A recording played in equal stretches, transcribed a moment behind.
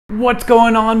What's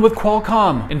going on with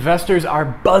Qualcomm? Investors are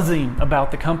buzzing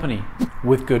about the company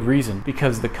with good reason,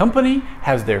 because the company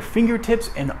has their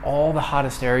fingertips in all the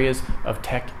hottest areas of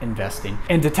tech investing.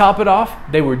 And to top it off,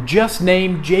 they were just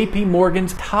named JP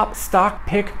Morgan's top stock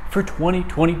pick for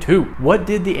 2022. What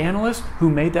did the analyst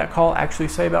who made that call actually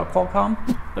say about Qualcomm?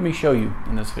 Let me show you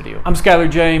in this video. I'm Skylar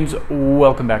James,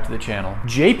 welcome back to the channel.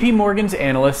 JP Morgan's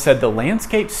analyst said the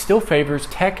landscape still favors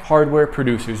tech hardware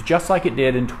producers just like it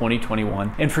did in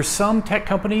 2021. And for some tech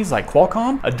companies like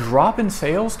Qualcomm, a drop in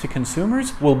sales to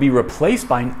consumers will be replaced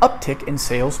by an uptick in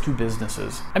sales to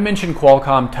businesses. I mentioned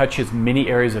Qualcomm touches many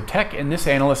areas of tech, and this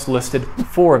analyst listed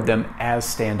 4 of them as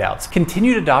standouts.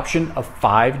 Continued adoption of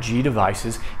 5G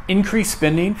devices, increased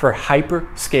spending for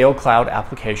hyperscale cloud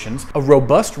applications, a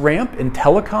robust ramp in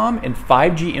telecom and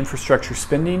 5G infrastructure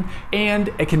spending, and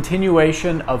a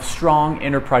continuation of strong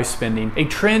enterprise spending, a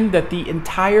trend that the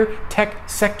entire tech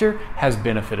sector has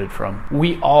benefited from.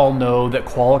 We all know that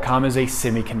Qualcomm is a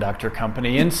semiconductor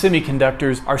company, and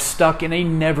semiconductors are stuck in a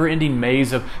never-ending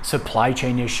maze of supply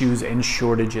chain issues and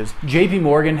shortages. JP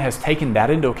Morgan has taken that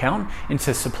into account and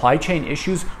says supply chain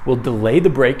issues will delay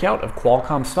the breakout of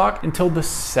Qualcomm stock until the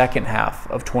second half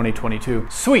of 2022.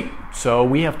 Sweet, so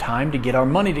we have time to get our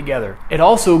money together. It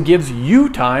also gives you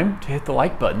time to hit the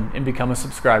like button and become a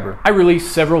subscriber. I release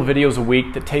several videos a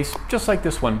week that taste just like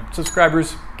this one.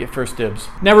 Subscribers get first dibs.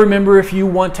 Now remember, if you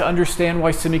want to understand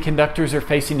why semiconductors are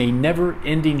facing a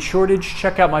never-ending shortage,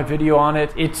 check out my video on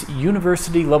it. It's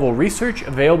university level research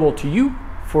available to you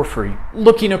for free.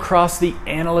 Looking across the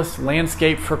analyst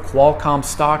landscape for Qualcomm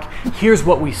stock, here's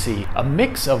what we see. A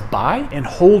mix of buy and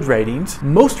hold ratings.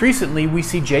 Most recently, we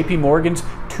see JP Morgan's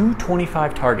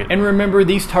 225 target. And remember,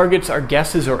 these targets are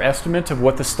guesses or estimates of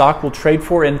what the stock will trade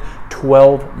for in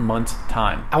 12 months'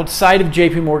 time. Outside of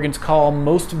JP Morgan's call,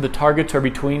 most of the targets are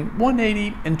between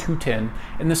 180 and 210,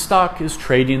 and the stock is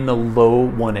trading in the low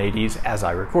 180s as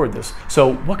I record this.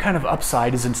 So what kind of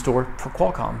upside is in store for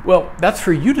Qualcomm? Well, that's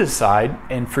for you to decide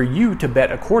and for you to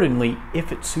bet accordingly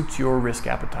if it suits your risk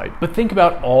appetite. But think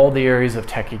about all the areas of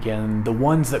tech again, the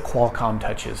ones that Qualcomm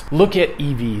touches. Look at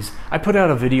EVs. I put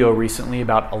out a video recently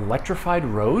about electrified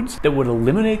roads that would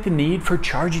eliminate the need for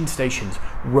charging stations,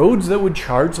 roads that would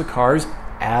charge the cars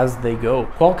as they go.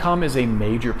 Qualcomm is a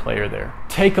major player there.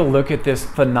 Take a look at this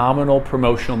phenomenal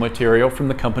promotional material from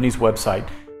the company's website.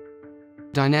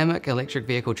 Dynamic electric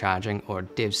vehicle charging, or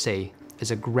DEVC, is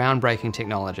a groundbreaking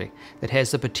technology that has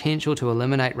the potential to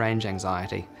eliminate range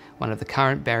anxiety, one of the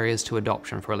current barriers to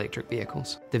adoption for electric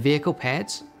vehicles. The vehicle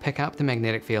pads pick up the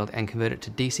magnetic field and convert it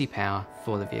to DC power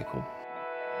for the vehicle.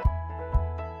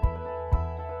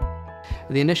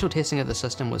 The initial testing of the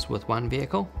system was with 1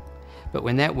 vehicle, but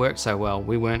when that worked so well,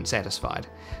 we weren't satisfied.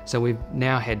 So we've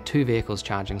now had 2 vehicles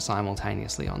charging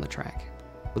simultaneously on the track.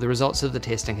 The results of the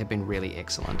testing have been really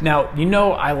excellent. Now, you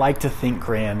know I like to think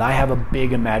grand. I have a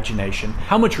big imagination.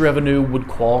 How much revenue would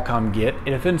Qualcomm get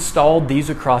if installed these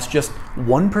across just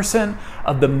 1%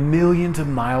 of the millions of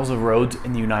miles of roads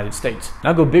in the United States?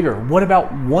 Now go bigger. What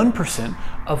about 1%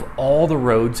 of all the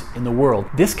roads in the world?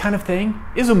 This kind of thing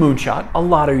is a moonshot, a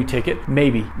lottery ticket.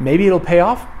 Maybe it'll pay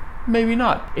off, maybe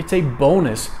not. It's a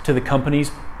bonus to the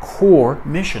company's core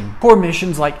mission. Core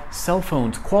missions like cell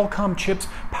phones, Qualcomm chips,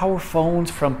 power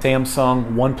phones from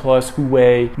Samsung, OnePlus,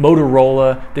 Huawei,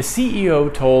 Motorola. The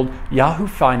CEO told Yahoo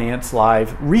Finance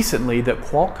Live recently that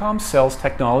Qualcomm sells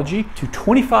technology to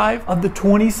 25 of the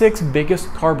 26 biggest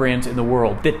car brands in the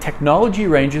world. That technology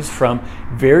ranges from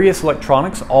various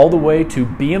electronics all the way to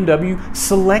BMW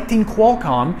selecting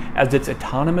Qualcomm as its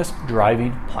autonomous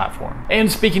driving platform.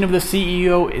 And speaking of the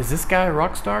CEO, is this guy a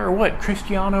rock star or what?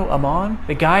 Cristiano Amon?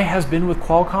 The guy has been with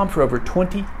Qualcomm for over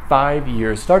 25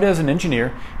 years. Started as an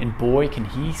engineer, and boy, can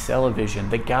he sell a vision.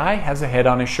 The guy has a head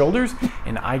on his shoulders,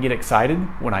 and I get excited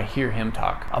when I hear him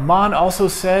talk. Amon also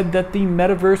said that the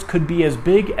metaverse could be as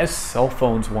big as cell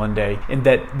phones one day, and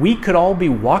that we could all be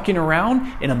walking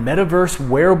around in a metaverse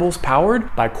wearables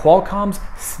powered by Qualcomm's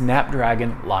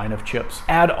Snapdragon line of chips.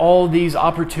 Add all these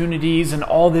opportunities and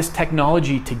all this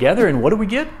technology together, and what do we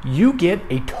get? You get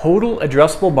a total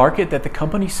addressable market that the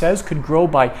company says could grow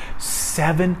by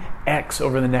 7x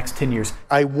over the next 10 years.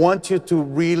 I want you to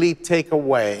really take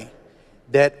away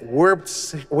that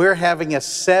we're having a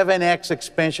 7x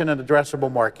expansion in the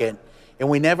addressable market, and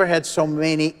we never had so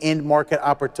many end market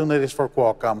opportunities for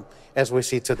Qualcomm as we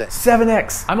see today.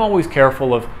 7x. I'm always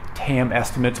careful of TAM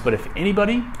estimates, but if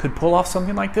anybody could pull off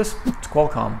something like this, it's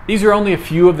Qualcomm. These are only a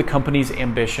few of the company's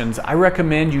ambitions. I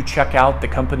recommend you check out the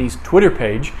company's Twitter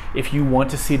page if you want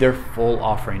to see their full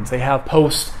offerings. They have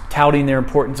posts touting their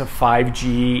importance of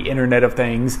 5G, Internet of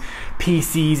Things,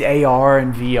 PCs, AR,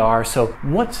 and VR. So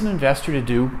what's an investor to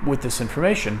do with this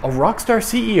information? A rockstar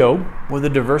CEO with a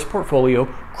diverse portfolio,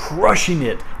 crushing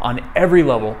it on every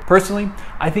level. Personally,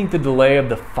 I think the delay of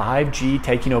the 5G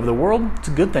taking over the world is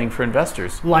a good thing for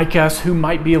investors like us who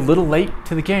might be a little late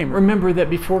to the game. Remember that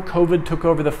before COVID took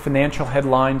over the financial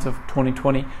headlines of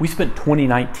 2020, we spent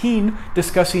 2019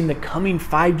 discussing the coming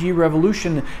 5G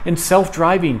revolution in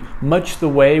self-driving, much the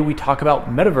way we talk about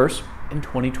metaverse in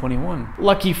 2021.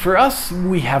 Lucky for us,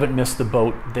 we haven't missed the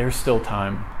boat. There's still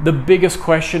time. The biggest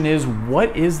question is,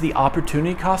 what is the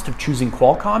opportunity cost of choosing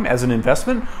Qualcomm as an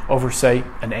investment over, say,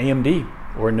 an AMD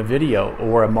or a Nvidia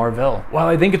or a Marvell? While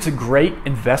I think it's a great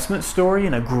investment story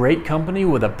and a great company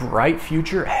with a bright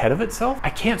future ahead of itself,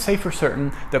 I can't say for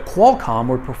certain that Qualcomm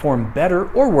would perform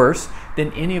better or worse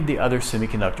than any of the other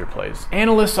semiconductor plays.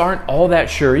 Analysts aren't all that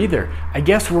sure either. I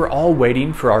guess we're all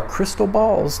waiting for our crystal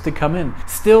balls to come in,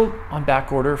 still on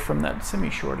back order from that semi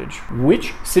shortage.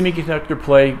 Which semiconductor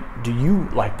play do you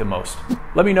like the most?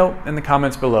 Let me know in the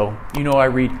comments below. You know I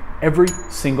read every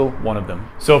single one of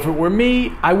them. So if it were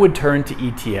me, I would turn to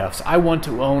ETFs. I want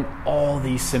to own all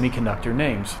these semiconductor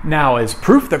names. Now, as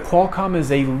proof that Qualcomm is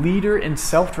a leader in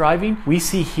self-driving, we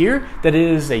see here that it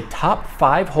is a top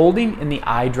 5 holding in the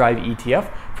iDrive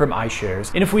ETF from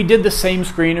iShares. And if we did the same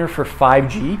screener for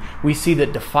 5G, we see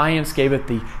that Defiance gave it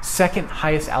the second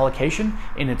highest allocation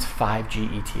in its 5G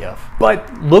ETF.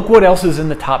 But look what else is in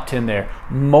the top 10 there.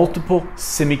 Multiple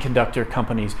semiconductor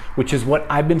companies, which is what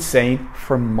I've been saying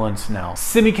for months now.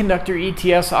 Semiconductor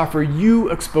ETFs offer you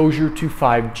exposure to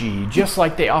 5G, just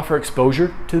like they offer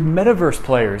exposure to metaverse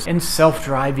players and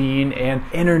self-driving and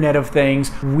Internet of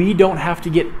Things. We don't have to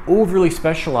get overly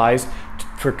specialized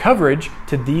for coverage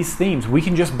to these themes. We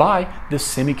can just buy the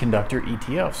semiconductor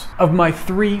ETFs. Of my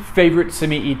 3 favorite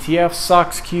semi ETFs,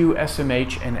 SOXQ,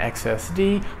 SMH, and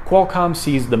XSD, Qualcomm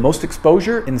sees the most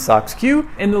exposure in SOXQ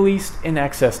and the least in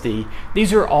XSD.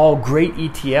 These are all great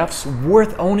ETFs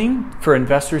worth owning for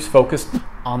investors focused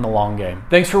on the long game.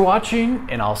 Thanks for watching,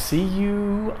 and I'll see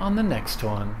you on the next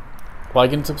one.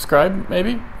 Like and subscribe,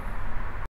 maybe?